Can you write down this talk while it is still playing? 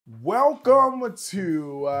Welcome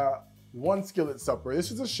to One Skillet Supper.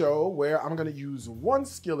 This is a show where I'm gonna use one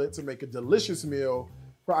skillet to make a delicious meal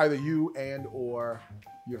for either you and or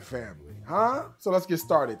your family, huh? So let's get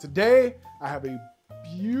started. Today, I have a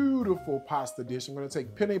beautiful pasta dish. I'm gonna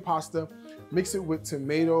take penne pasta, mix it with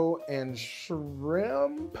tomato and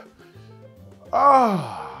shrimp.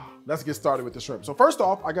 Let's get started with the shrimp. So first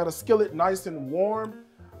off, I got a skillet nice and warm.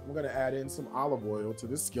 I'm gonna add in some olive oil to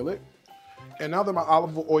this skillet. And now that my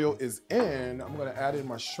olive oil is in, I'm gonna add in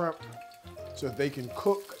my shrimp so that they can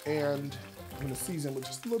cook, and I'm gonna season with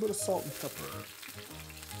just a little bit of salt and pepper.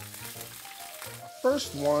 My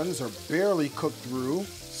first ones are barely cooked through,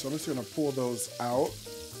 so I'm just gonna pull those out.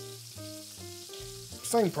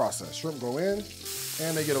 Same process, shrimp go in,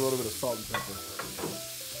 and they get a little bit of salt and pepper.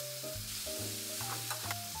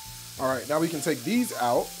 All right, now we can take these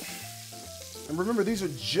out. And remember, these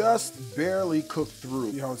are just barely cooked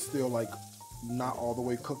through. See how it's still like not all the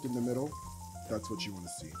way cooked in the middle? That's what you want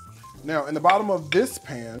to see. Now, in the bottom of this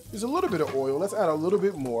pan, there's a little bit of oil. Let's add a little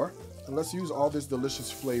bit more. And let's use all this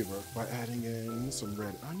delicious flavor by adding in some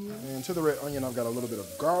red onion. And to the red onion, I've got a little bit of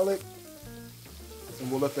garlic.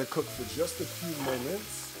 And we'll let that cook for just a few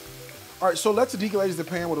moments. All right, so let's deglaze the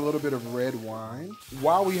pan with a little bit of red wine.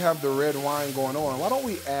 While we have the red wine going on, why don't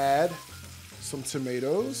we add some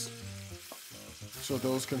tomatoes so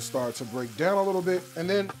those can start to break down a little bit. And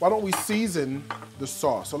then why don't we season the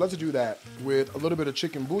sauce? So let's do that with a little bit of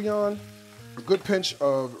chicken bouillon, a good pinch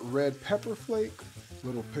of red pepper flake, a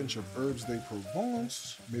little pinch of herbs de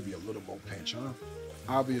Provence, maybe a little more pinch, huh?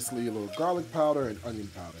 Obviously a little garlic powder and onion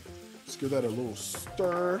powder. Let's give that a little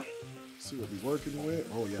stir. See what we're working with.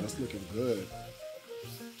 Oh yeah, that's looking good.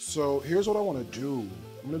 So here's what I want to do.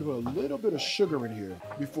 I'm gonna put a little bit of sugar in here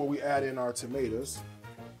before we add in our tomatoes.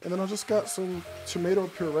 And then I just got some tomato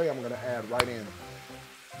puree I'm gonna add right in.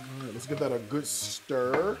 All right, let's give that a good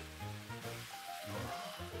stir.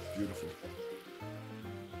 Oh, beautiful.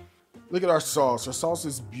 Look at our sauce. Our sauce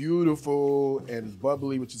is beautiful and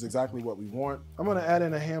bubbly, which is exactly what we want. I'm gonna add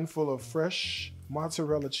in a handful of fresh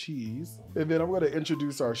mozzarella cheese. And then I'm gonna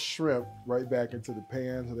introduce our shrimp right back into the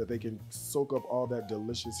pan so that they can soak up all that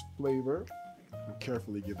delicious flavor. And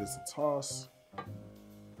carefully give this a toss.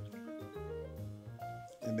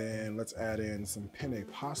 And then let's add in some penne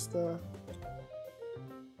pasta.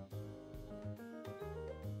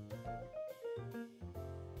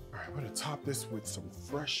 All right, I'm gonna top this with some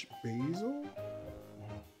fresh basil.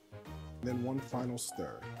 And then one final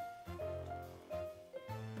stir.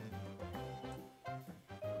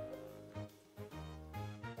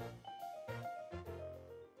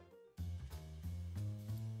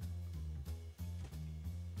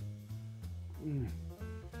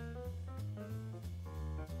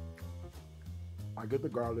 I get the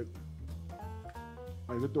garlic,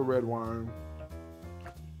 I get the red wine.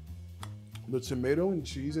 The tomato and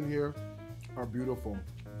cheese in here are beautiful.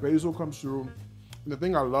 Basil comes through. And the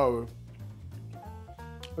thing I love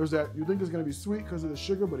is that you think it's gonna be sweet because of the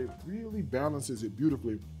sugar, but it really balances it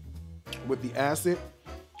beautifully with the acid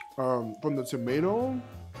from the tomato.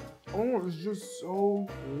 Oh, it's just so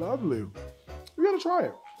lovely. You gotta try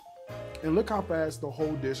it. And look how fast the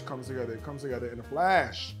whole dish comes together. It comes together in a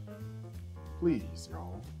flash. Please,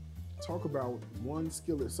 y'all, talk about one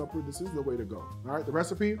skillet supper. This is the way to go. All right, the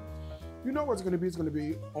recipe, you know what it's gonna be. It's gonna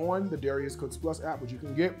be on the DariusCooks Plus app, which you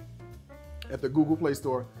can get at the Google Play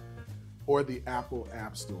Store or the Apple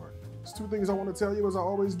App Store. There's two things I wanna tell you as I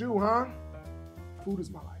always do, huh? Food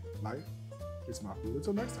is my life. Life is my food.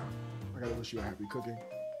 Until next time, I gotta wish you a happy cooking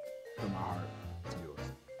from my heart.